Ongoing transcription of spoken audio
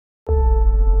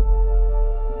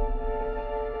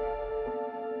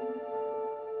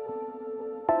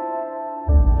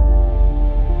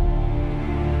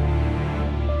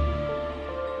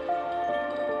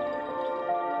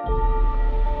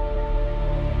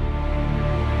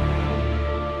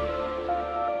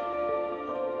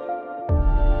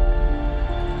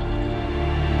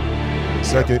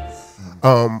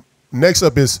second. Next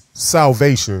up is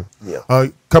salvation. Yeah.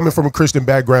 Coming from a Christian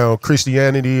background,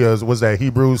 Christianity was that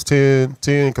Hebrews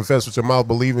 10:10, confess with your mouth,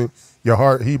 believe in your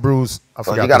heart. Hebrews, I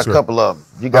forgot. You got a couple of them.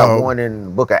 You got one in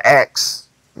the book of Acts,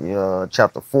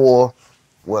 chapter 4,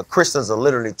 where Christians will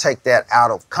literally take that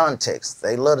out of context.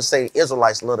 They love to say,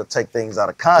 Israelites love to take things out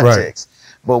of context. Right.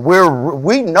 But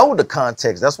we know the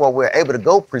context. That's why we're able to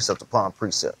go precept upon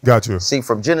precept. Gotcha. See,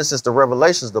 from Genesis to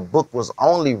Revelations, the book was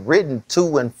only written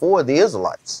to and for the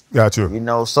Israelites. Gotcha.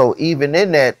 So even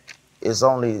in that, it's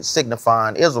only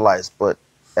signifying Israelites. But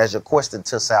as your question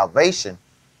to salvation,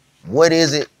 what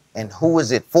is it and who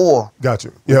is it for?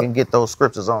 Gotcha. You can get those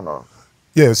scriptures on there.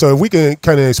 Yeah, so if we can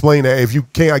kind of explain that, if you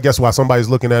can't, I guess while somebody's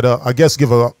looking that up, I guess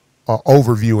give a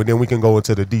overview, and then we can go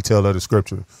into the detail of the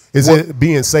scripture. Is it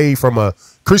being saved from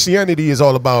Christianity is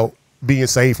all about being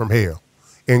saved from hell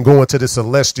and going to the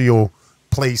celestial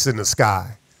place in the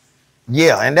sky.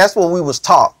 Yeah, and that's what we was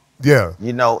taught. Yeah.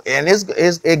 And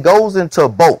it goes into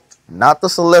both. Not the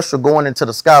celestial going into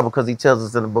the sky, because he tells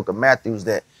us in the book of Matthew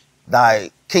that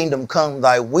thy kingdom come,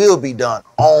 thy will be done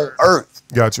on earth.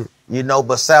 Gotcha.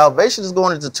 But salvation is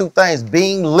going into two things: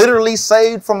 being literally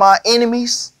saved from our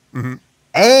enemies,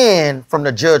 and from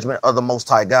the judgment of the Most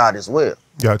High God as well.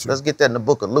 Gotcha. Let's get that in the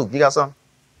book of Luke. You got something?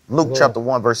 Luke chapter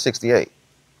 1, verse 68.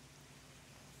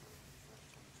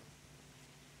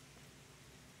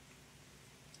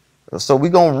 So we're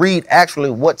going to read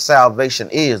actually what salvation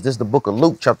is. This is the book of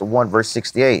Luke chapter 1, verse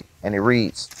 68. And it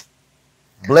reads,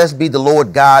 "Blessed be the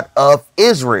Lord God of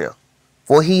Israel,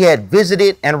 for he had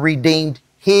visited and redeemed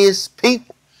his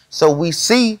people." So we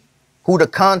see who the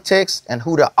context and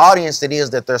who the audience it is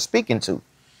that they're speaking to.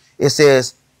 It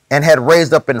says, "And had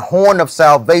raised up an horn of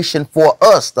salvation for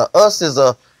us." The us is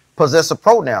a possessive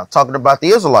pronoun, talking about the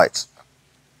Israelites.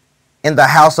 "In the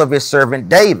house of his servant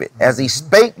David, as he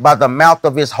spake by the mouth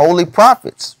of his holy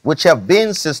prophets, which have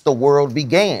been since the world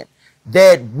began,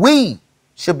 that we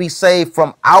should be saved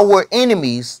from our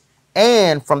enemies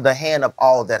and from the hand of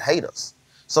all that hate us."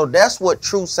 So that's what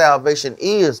true salvation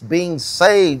is, being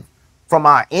saved from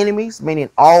our enemies, meaning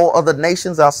all other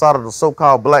nations outside of the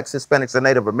so-called blacks, Hispanics, and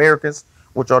Native Americans,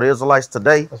 which are the Israelites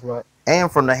today. That's right.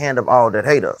 And from the hand of all that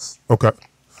hate us. Okay.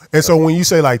 And so when you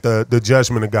say like the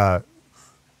judgment of God,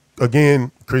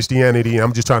 again, Christianity,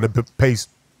 I'm just trying to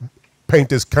paint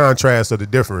this contrast of the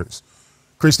difference.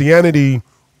 Christianity,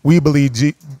 we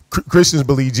believe, Christians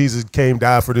believe Jesus came,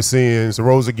 died for the sins,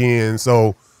 rose again,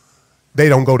 so they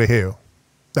don't go to hell.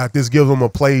 That this gives them a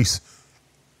place,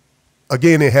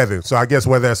 again, in heaven. So I guess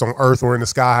whether that's on earth or in the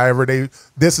sky, however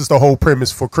this is the whole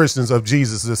premise for Christians of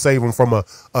Jesus, to save them from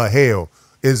a hell.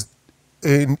 Is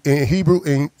in Hebrew,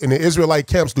 in the Israelite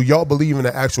camps, do y'all believe in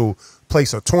the actual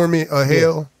place of torment or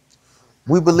hell?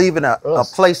 We believe in a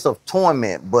place of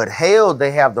torment, but hell,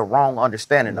 they have the wrong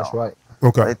understanding of. That's right.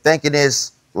 Okay. They're thinking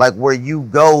it's like where you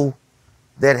go,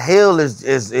 that hell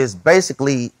is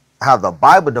basically how the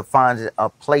Bible defines it, a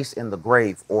place in the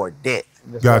grave or death.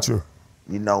 Gotcha.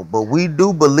 But we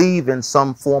do believe in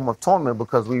some form of torment,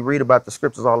 because we read about the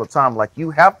scriptures all the time. Like, you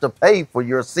have to pay for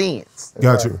your sins.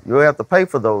 Gotcha. You have to pay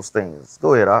for those things.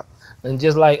 Go ahead, Ak. And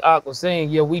just like Ak was saying,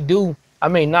 yeah, we do. I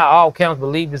mean, not all camps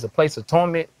believe it's a place of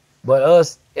torment, but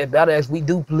us at Battle Axe, we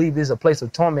do believe it's a place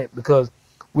of torment, because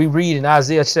we read in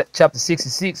Isaiah chapter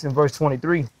 66 and verse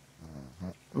 23. I'm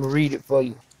going to read it for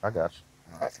you. I got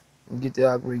you. All right. Get there,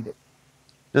 I'll read it.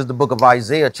 This is the book of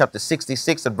Isaiah chapter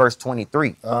 66 and verse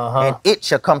 23. "And it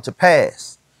shall come to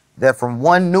pass that from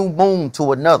one new moon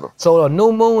to another." So a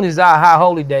new moon is our high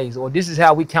holy days, or this is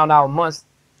how we count our months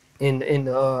in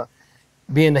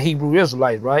being the Hebrew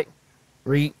Israelites, right?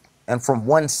 Read. "And from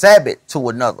one Sabbath to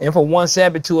another." And from one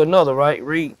Sabbath to another, right?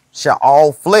 Read. "Shall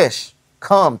all flesh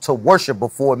come to worship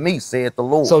before me, saith the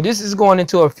Lord." So this is going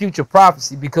into a future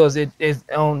prophecy, because it is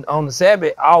on the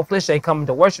Sabbath, all flesh ain't coming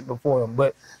to worship before him.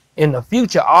 But in the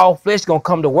future, all flesh gonna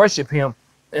come to worship him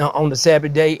on the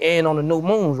Sabbath day and on the new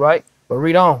moons, right? But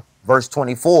read on. Verse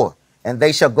 24, "And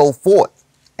they shall go forth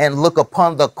and look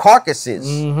upon the carcasses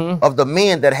of the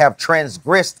men that have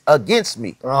transgressed against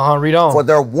me. Read on. For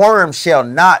their worm shall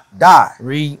not die.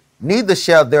 Read. Neither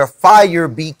shall their fire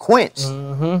be quenched,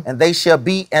 and they shall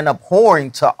be an abhorring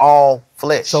to all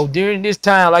flesh." So during this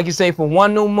time, like you say, from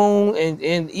one new moon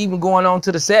and even going on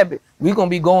to the Sabbath, we're going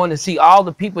to be going to see all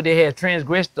the people that have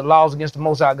transgressed the laws against the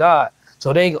Most High God.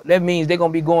 So that means they're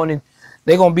going to be going in,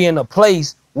 they're going to be in a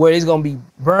place where it's going to be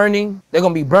burning. They're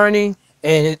going to be burning,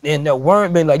 and the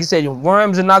worm, like you said, the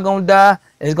worms are not going to die,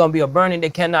 and it's going to be a burning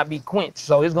that cannot be quenched.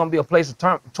 So it's going to be a place of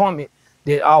torment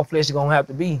that all flesh is going to have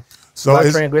to be. So by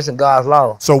transgressing God's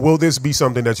law. So will this be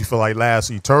something that you feel like lasts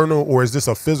eternal, or is this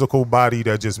a physical body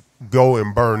that just go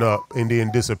and burn up and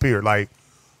then disappear? Like,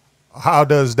 how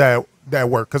does that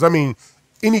work? Because I mean,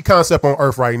 any concept on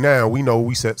Earth right now, we know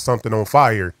we set something on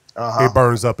fire, it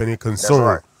burns up and it consumes.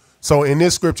 right. So in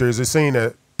this scripture, is it saying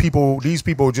that these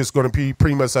people are just going to be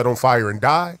pretty much set on fire and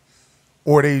die,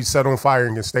 or they set on fire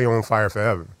and can stay on fire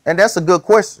forever? And that's a good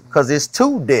question, because it's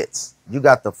two debts. You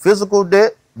got the physical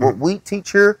debt, what we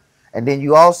teach here, and then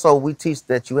we teach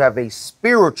that you have a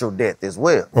spiritual death as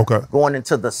well. Okay. Going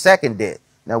into the second death.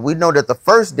 Now we know that the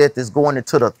first death is going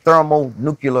into the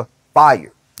thermonuclear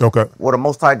fire. Okay. Where the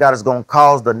Most High God is going to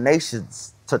cause the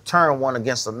nations to turn one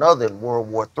against another in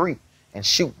World War III and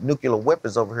shoot nuclear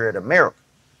weapons over here in America.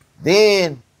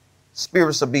 Then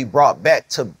spirits will be brought back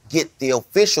to get the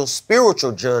official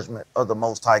spiritual judgment of the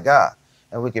Most High God.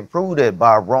 And we can prove that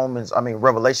by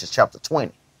Revelation chapter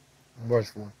 20. Verse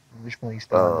 4. Which one you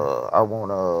start? I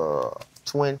want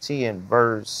 20 and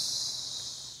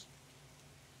verse.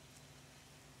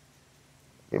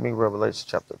 Give me Revelation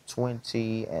chapter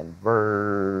 20 and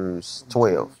verse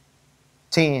 12.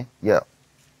 10. Yeah.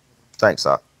 Thanks,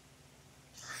 Doc.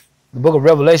 The book of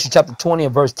Revelation chapter 20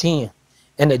 and verse 10.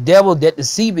 And the devil that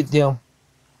deceived them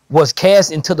was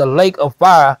cast into the lake of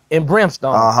fire and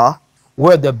brimstone,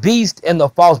 where the beast and the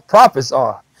false prophets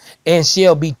are, and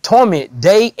shall be tormented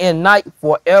day and night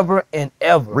forever and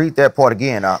ever. Read that part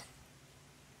again, Doc.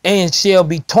 And shall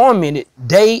be tormented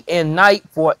day and night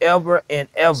forever and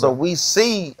ever. So we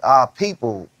see our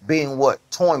people being what?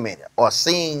 Tormented, or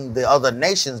seeing the other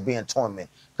nations being tormented.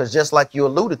 Because just like you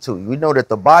alluded to, we know that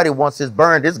the body, once it's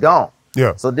burned, it's gone.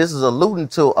 Yeah. So this is alluding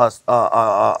to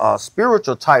a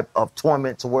spiritual type of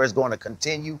torment, to where it's going to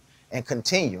continue and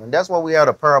continue. And that's why we have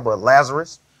the parable of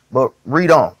Lazarus. But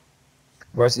read on.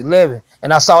 Verse 11.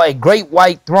 And I saw a great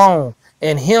white throne,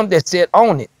 and him that sat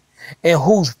on it, and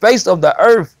whose face of the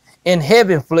earth and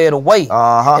heaven fled away.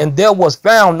 And there was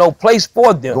found no place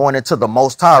for them. Going into the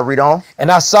Most High. Read on.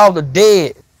 And I saw the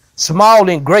dead, small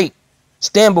and great,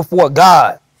 stand before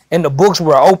God, and the books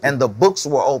were open. And the books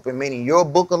were open, meaning your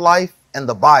book of life and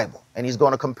the Bible. And he's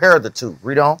going to compare the two.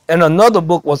 Read on. And another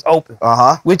book was open,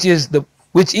 which is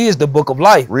the book of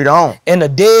life. Read on. And the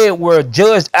dead were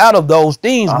judged out of those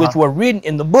things which were written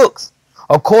in the books,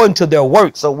 according to their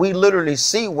works. So we literally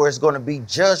see where it's going to be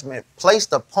judgment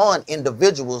placed upon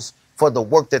individuals for the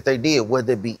work that they did,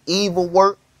 whether it be evil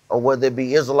work or whether it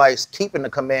be Israelites keeping the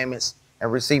commandments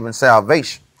and receiving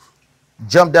salvation.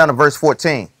 Jump down to verse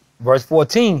 14. Verse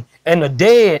 14. And the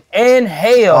dead and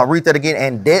hell. I'll read that again.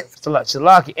 And death.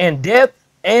 And death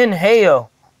and hell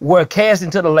were cast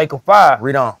into the lake of fire.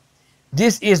 Read on.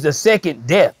 This is the second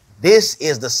death. This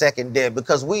is the second death,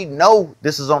 because we know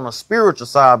this is on the spiritual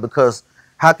side, because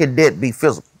how can death be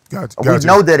physical? We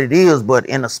know that it is, but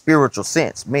in a spiritual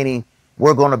sense, meaning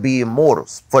we're going to be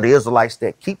immortals for the Israelites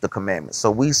that keep the commandments.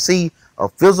 So we see a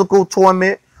physical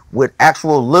torment with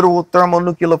actual literal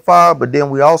thermonuclear fire, but then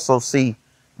we also see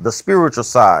the spiritual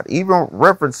side, even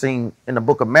referencing in the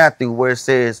book of Matthew where it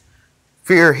says,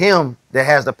 fear him that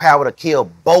has the power to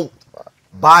kill both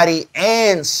body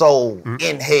and soul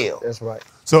in hell. That's right.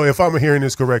 So if I'm hearing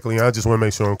this correctly, I just want to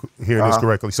make sure I'm hearing this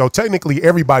correctly. So technically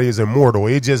everybody is immortal.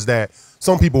 It's just that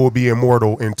some people will be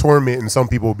immortal in torment and some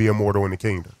people will be immortal in the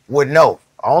kingdom. Well, no,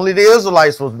 only the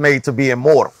Israelites was made to be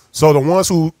immortal. So the ones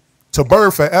who to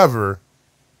burn forever,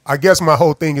 I guess my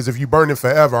whole thing is, if you burn it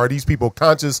forever, are these people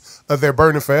conscious of their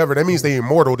burning forever? That means they're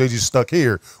immortal. They're just stuck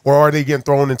here. Or are they getting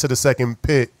thrown into the second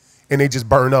pit and they just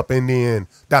burn up, and then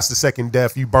that's the second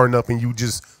death? You burn up and you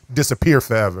just disappear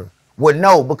forever. Well,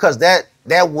 no, because that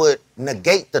would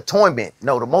negate the torment.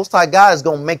 No, the Most High God is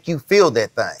going to make you feel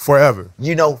that thing. Forever.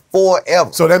 You know,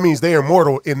 forever. So that means they're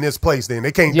immortal in this place then.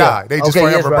 They can't die. They just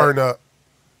forever burn up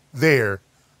there.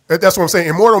 That's what I'm saying.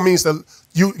 Immortal means that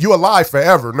you alive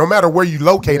forever. No matter where you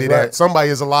located at, somebody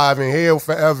is alive in hell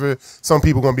forever. Some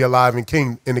people going to be alive in the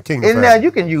kingdom and forever. now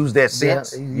you can use that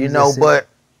sense, you know, but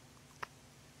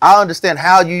I understand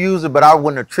how you use it, but I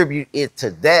wouldn't attribute it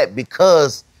to that,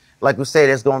 because like we said,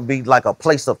 it's going to be like a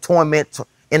place of torment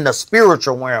in the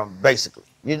spiritual realm, basically.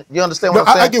 You understand what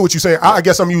I'm saying? I get what you're saying. I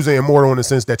guess I'm using immortal in the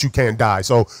sense that you can't die.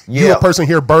 So you're a person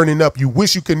here burning up. You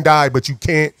wish you can die, but you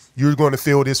can't. You're going to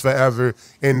feel this forever.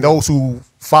 And those who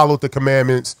followed the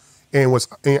commandments and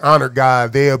honored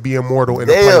God, they'll be immortal in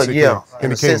a place again, in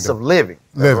the sense of living.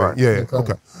 Living,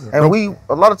 okay. And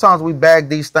a lot of times we bag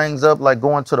these things up, like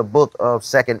going to the book of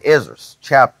 2nd Ezra,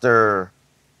 chapter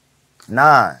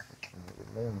 9,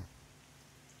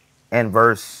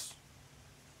 and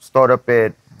start up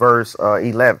at verse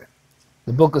 11.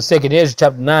 The book of 2nd Ezra,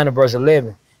 chapter 9 and verse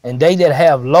 11. And they that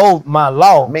have loathed my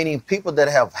law, meaning people that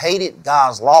have hated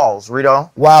God's laws, read on.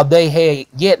 while they had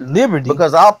yet liberty,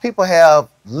 Because our people have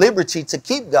liberty to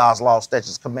keep God's laws,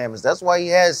 statutes, commandments. That's why he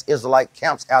has Israelite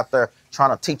camps out there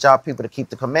trying to teach our people to keep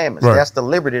the commandments. Right. That's the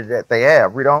liberty that they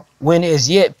have. Read on. when as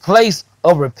yet place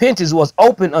of repentance was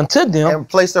open unto them, And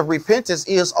place of repentance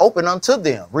is open unto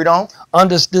them. Read on.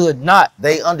 understood not.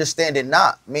 They understand it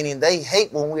not, meaning they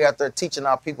hate when we out there teaching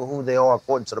our people who they are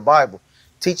according to the Bible,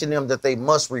 teaching them that they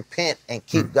must repent and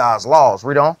keep God's laws.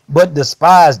 Read on. But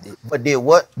despised it. But did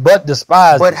what? But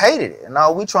despised But it. hated it. And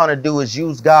all we trying to do is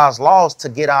use God's laws to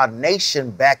get our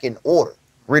nation back in order.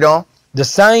 Read on. The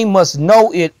same must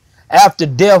know it after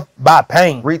death by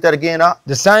pain. Read that again, up.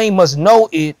 The same must know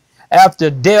it after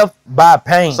death by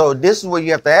pain. So this is where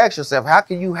you have to ask yourself, how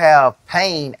can you have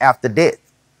pain after death?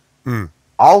 Mm.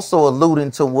 Also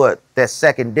alluding to what? That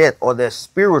second death, or that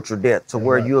spiritual death, to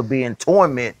where you'll be in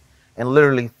torment and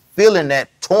literally feeling that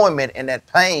torment and that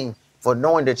pain for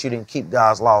knowing that you didn't keep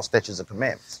God's laws, statutes, and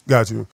commandments. Got you.